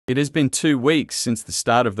It has been 2 weeks since the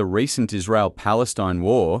start of the recent Israel-Palestine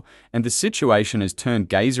war, and the situation has turned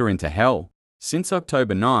Gaza into hell. Since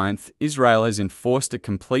October 9th, Israel has enforced a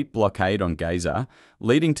complete blockade on Gaza,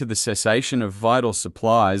 leading to the cessation of vital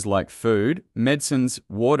supplies like food, medicines,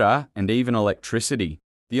 water, and even electricity.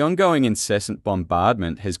 The ongoing incessant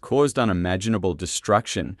bombardment has caused unimaginable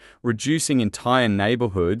destruction, reducing entire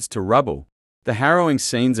neighborhoods to rubble. The harrowing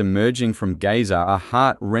scenes emerging from Gaza are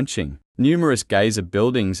heart-wrenching. Numerous Gaza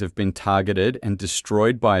buildings have been targeted and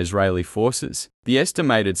destroyed by Israeli forces. The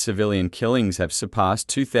estimated civilian killings have surpassed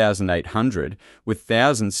 2,800, with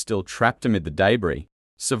thousands still trapped amid the debris.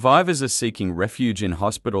 Survivors are seeking refuge in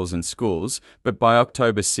hospitals and schools, but by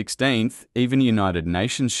October 16th, even United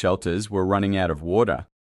Nations shelters were running out of water.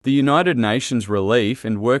 The United Nations Relief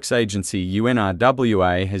and Works Agency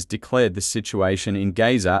UNRWA has declared the situation in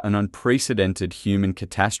Gaza an unprecedented human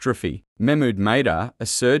catastrophe. Mahmoud Maida, a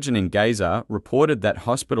surgeon in Gaza, reported that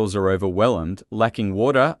hospitals are overwhelmed, lacking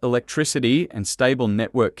water, electricity, and stable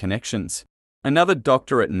network connections. Another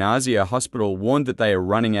doctor at Nazia Hospital warned that they are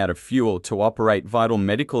running out of fuel to operate vital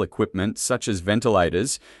medical equipment such as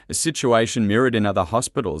ventilators, a situation mirrored in other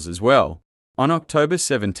hospitals as well. On October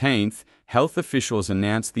 17th, health officials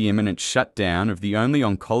announced the imminent shutdown of the only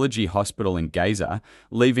oncology hospital in Gaza,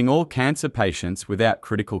 leaving all cancer patients without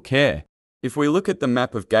critical care. If we look at the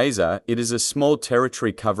map of Gaza, it is a small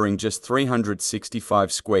territory covering just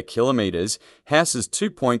 365 square kilometers, houses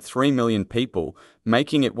 2.3 million people,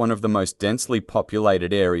 making it one of the most densely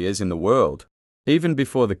populated areas in the world. Even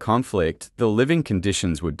before the conflict, the living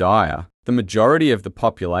conditions were dire. The majority of the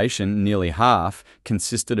population, nearly half,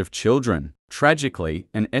 consisted of children. Tragically,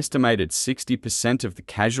 an estimated 60% of the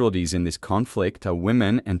casualties in this conflict are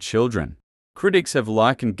women and children. Critics have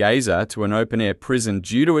likened Gaza to an open-air prison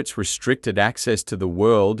due to its restricted access to the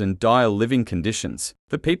world and dire living conditions.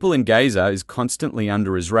 The people in Gaza is constantly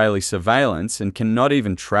under Israeli surveillance and cannot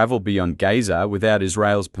even travel beyond Gaza without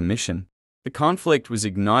Israel's permission. The conflict was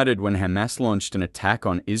ignited when Hamas launched an attack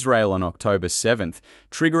on Israel on October 7th,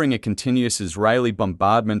 triggering a continuous Israeli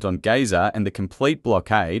bombardment on Gaza and the complete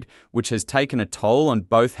blockade, which has taken a toll on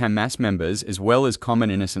both Hamas members as well as common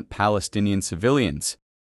innocent Palestinian civilians.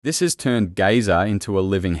 This has turned Gaza into a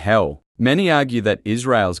living hell. Many argue that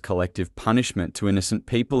Israel's collective punishment to innocent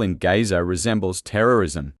people in Gaza resembles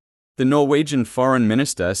terrorism. The Norwegian foreign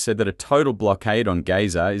minister said that a total blockade on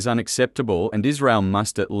Gaza is unacceptable and Israel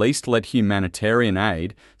must at least let humanitarian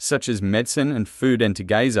aid, such as medicine and food, enter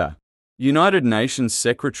Gaza. United Nations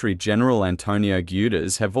Secretary General Antonio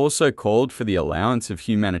Guterres have also called for the allowance of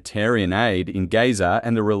humanitarian aid in Gaza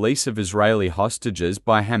and the release of Israeli hostages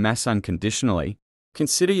by Hamas unconditionally.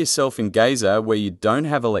 Consider yourself in Gaza where you don't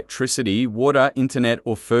have electricity, water, internet,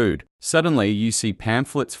 or food. Suddenly, you see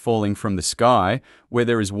pamphlets falling from the sky where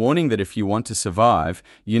there is warning that if you want to survive,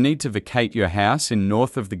 you need to vacate your house in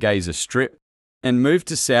north of the Gaza Strip and move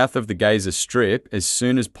to south of the Gaza Strip as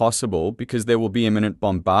soon as possible because there will be imminent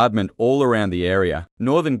bombardment all around the area.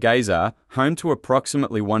 Northern Gaza, home to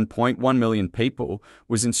approximately 1.1 million people,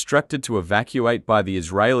 was instructed to evacuate by the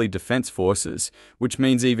Israeli Defense Forces, which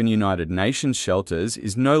means even United Nations shelters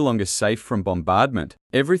is no longer safe from bombardment.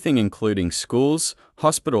 Everything including schools,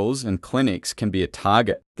 hospitals, and clinics can be a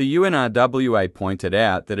target. The UNRWA pointed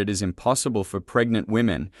out that it is impossible for pregnant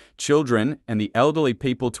women, children, and the elderly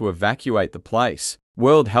people to evacuate the place.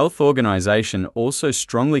 World Health Organization also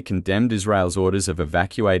strongly condemned Israel's orders of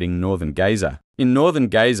evacuating northern Gaza. In northern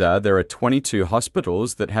Gaza, there are 22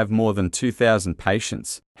 hospitals that have more than 2,000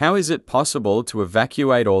 patients. How is it possible to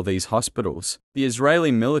evacuate all these hospitals? The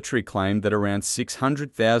Israeli military claimed that around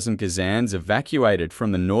 600,000 Gazans evacuated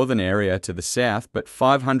from the northern area to the south, but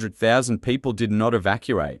 500,000 people did not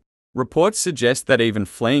evacuate. Reports suggest that even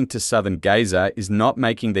fleeing to southern Gaza is not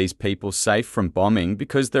making these people safe from bombing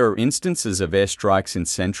because there are instances of airstrikes in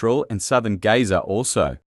central and southern Gaza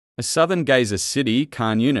also. A southern Gaza city,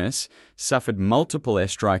 Khan Yunis, suffered multiple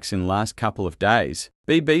airstrikes in the last couple of days.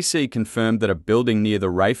 BBC confirmed that a building near the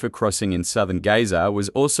Rafah crossing in southern Gaza was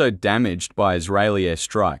also damaged by Israeli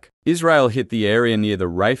airstrike. Israel hit the area near the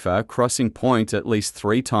Rafah crossing point at least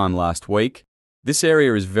 3 times last week. This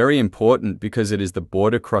area is very important because it is the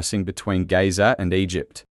border crossing between Gaza and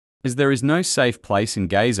Egypt. As there is no safe place in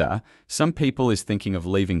Gaza, some people is thinking of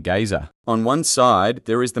leaving Gaza. On one side,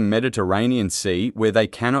 there is the Mediterranean Sea where they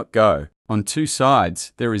cannot go. On 2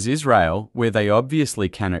 sides, there is Israel where they obviously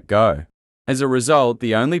cannot go. As a result,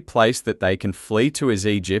 the only place that they can flee to is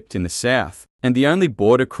Egypt in the south, and the only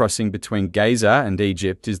border crossing between Gaza and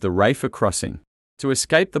Egypt is the Rafah crossing. To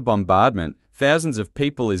escape the bombardment, thousands of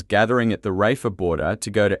people is gathering at the Rafah border to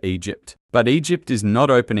go to Egypt. But Egypt is not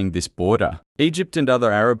opening this border. Egypt and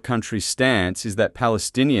other Arab countries' stance is that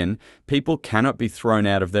Palestinian people cannot be thrown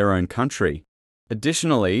out of their own country.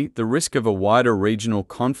 Additionally, the risk of a wider regional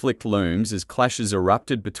conflict looms as clashes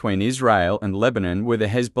erupted between Israel and Lebanon, where the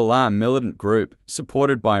Hezbollah militant group,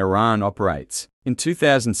 supported by Iran, operates. In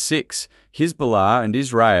 2006, Hezbollah and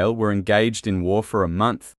Israel were engaged in war for a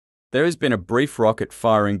month. There has been a brief rocket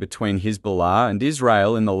firing between Hezbollah and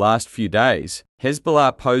Israel in the last few days.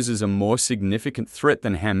 Hezbollah poses a more significant threat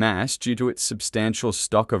than Hamas due to its substantial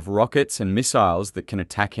stock of rockets and missiles that can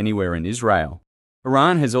attack anywhere in Israel.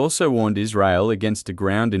 Iran has also warned Israel against a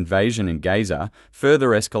ground invasion in Gaza, further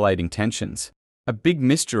escalating tensions. A big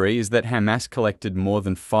mystery is that Hamas collected more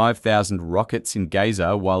than 5,000 rockets in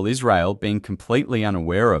Gaza while Israel being completely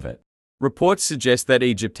unaware of it. Reports suggest that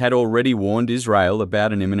Egypt had already warned Israel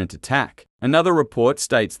about an imminent attack. Another report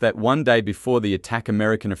states that one day before the attack,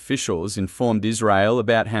 American officials informed Israel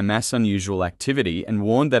about Hamas' unusual activity and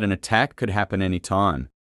warned that an attack could happen any time.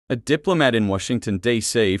 A diplomat in Washington,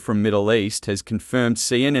 D.C. from Middle East has confirmed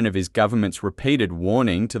CNN of his government's repeated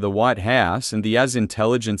warning to the White House and the US's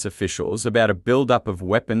intelligence officials about a buildup of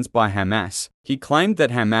weapons by Hamas. He claimed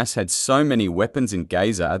that Hamas had so many weapons in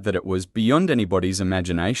Gaza that it was beyond anybody's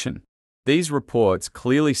imagination. These reports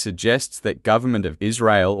clearly suggest that government of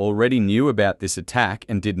Israel already knew about this attack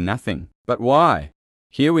and did nothing. But why?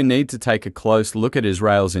 Here we need to take a close look at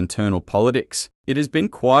Israel's internal politics. It has been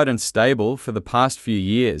quite unstable for the past few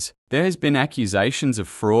years. There has been accusations of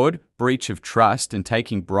fraud, breach of trust, and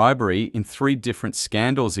taking bribery in 3 different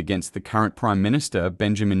scandals against the current Prime Minister,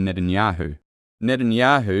 Benjamin Netanyahu.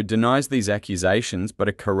 Netanyahu denies these accusations, but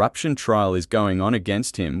a corruption trial is going on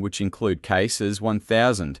against him, which include cases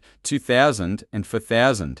 1,000, 2,000, and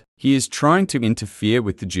 4,000. He is trying to interfere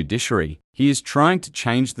with the judiciary. He is trying to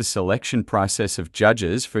change the selection process of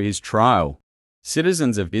judges for his trial.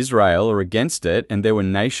 Citizens of Israel are against it, and there were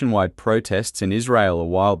nationwide protests in Israel a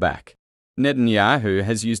while back. Netanyahu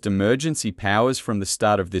has used emergency powers from the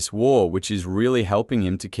start of this war, which is really helping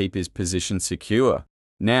him to keep his position secure.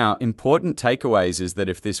 Now, important takeaways is that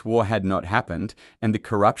if this war had not happened and the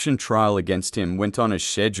corruption trial against him went on as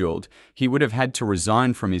scheduled, he would have had to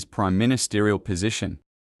resign from his prime ministerial position.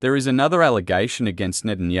 There is another allegation against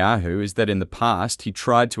Netanyahu is that in the past he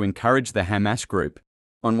tried to encourage the Hamas group.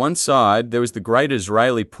 On one side, there was the great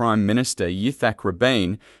Israeli Prime Minister Yitzhak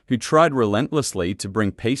Rabin, who tried relentlessly to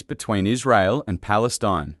bring peace between Israel and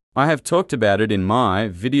Palestine. I have talked about it in my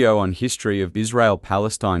video on history of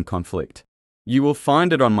Israel-Palestine conflict. You will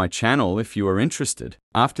find it on my channel if you are interested.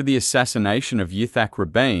 After the assassination of Yitzhak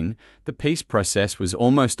Rabin, the peace process was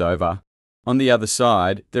almost over. On the other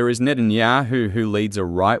side, there is Netanyahu, who leads a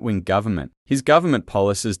right-wing government. His government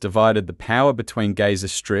policies divided the power between Gaza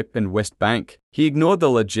Strip and West Bank. He ignored the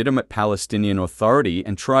legitimate Palestinian Authority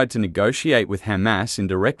and tried to negotiate with Hamas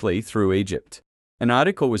indirectly through Egypt. An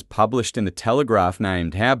article was published in the Telegraph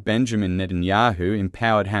named "How Benjamin Netanyahu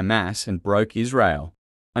Empowered Hamas and Broke Israel."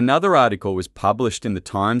 Another article was published in the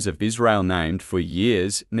Times of Israel named "For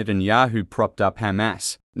Years, Netanyahu Propped Up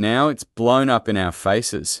Hamas. Now it's blown up in our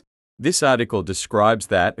faces." This article describes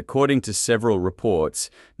that, according to several reports,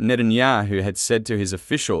 Netanyahu had said to his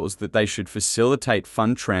officials that they should facilitate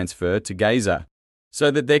fund transfer to Gaza, so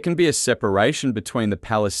that there can be a separation between the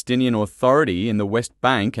Palestinian Authority in the West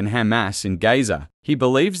Bank and Hamas in Gaza. He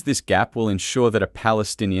believes this gap will ensure that a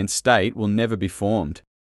Palestinian state will never be formed.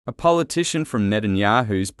 A politician from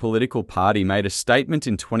Netanyahu's political party made a statement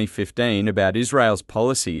in 2015 about Israel's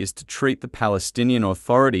policy is to treat the Palestinian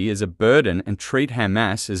Authority as a burden and treat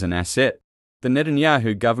Hamas as an asset. The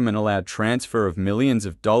Netanyahu government allowed transfer of millions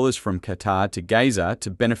of dollars from Qatar to Gaza to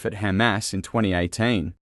benefit Hamas in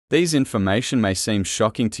 2018. These information may seem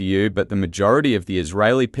shocking to you, but the majority of the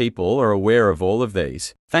Israeli people are aware of all of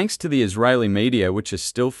these, thanks to the Israeli media, which is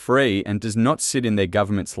still free and does not sit in their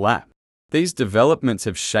government's lap. These developments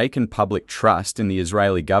have shaken public trust in the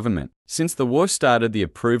Israeli government. Since the war started, the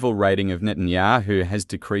approval rating of Netanyahu has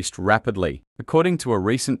decreased rapidly. According to a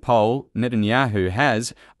recent poll, Netanyahu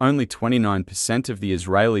has only 29% of the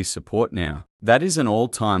Israelis' support now. That is an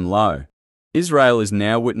all-time low. Israel is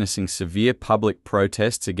now witnessing severe public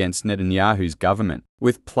protests against Netanyahu's government,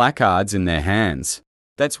 with placards in their hands.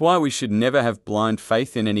 That's why we should never have blind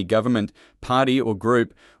faith in any government, party, or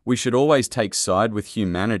group. We should always take side with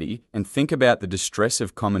humanity and think about the distress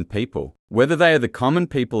of common people, whether they are the common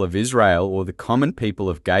people of Israel or the common people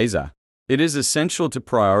of Gaza. It is essential to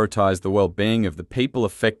prioritize the well-being of the people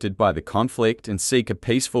affected by the conflict and seek a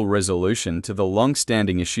peaceful resolution to the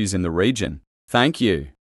long-standing issues in the region. Thank you.